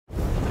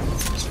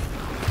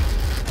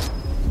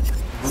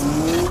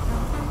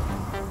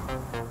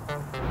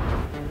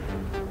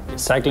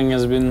Cycling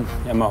has been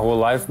my whole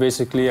life,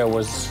 basically. I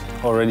was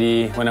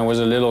already, when I was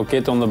a little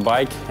kid, on the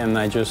bike, and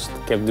I just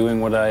kept doing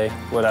what I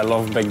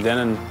loved back then,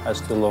 and I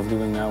still love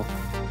doing now.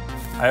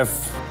 I have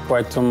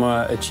quite some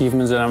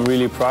achievements that I'm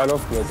really proud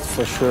of, but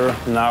for sure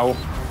now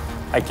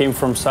I came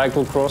from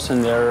cyclocross,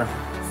 and there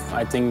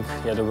I think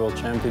the World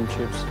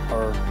Championships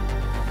are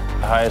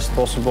the highest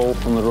possible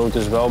on the road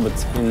as well, but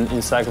in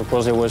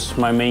cyclocross it was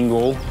my main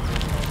goal.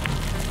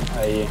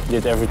 I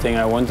did everything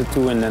I wanted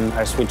to, and then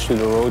I switched to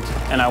the road,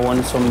 and I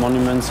won some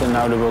monuments and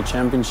now the World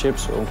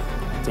Championships, so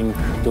I think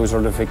those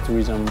are the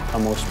victories I'm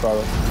most proud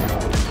of.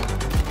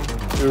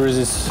 Urus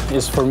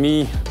is for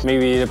me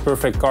maybe the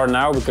perfect car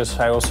now, because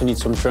I also need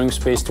some trunk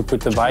space to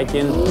put the bike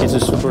in. It's a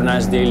super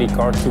nice daily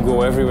car to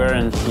go everywhere,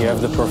 and you have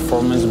the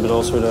performance but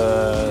also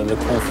the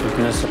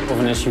comfortness of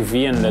an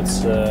SUV, and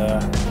that's a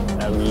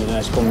really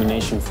nice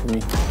combination for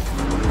me.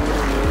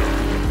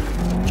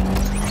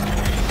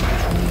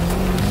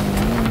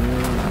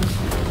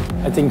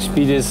 I think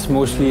speed is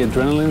mostly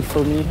adrenaline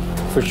for me.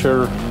 For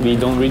sure, we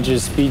don't reach the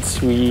speeds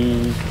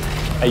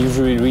I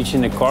usually reach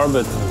in the car,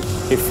 but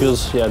it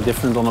feels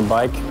different on a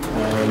bike.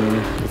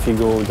 If you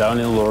go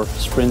downhill or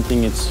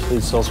sprinting,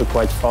 it's also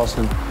quite fast,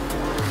 and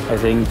I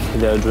think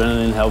the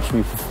adrenaline helps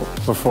me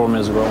perform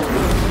as well.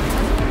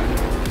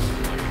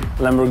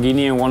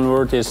 Lamborghini, in one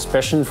word, is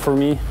passion for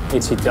me.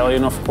 It's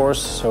Italian, of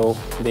course, so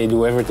they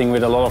do everything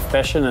with a lot of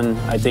passion, and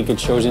I think it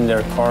shows in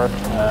their car,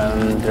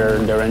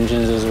 their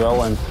engines as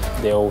well, and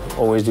they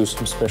always do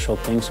some special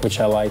things, which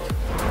I like.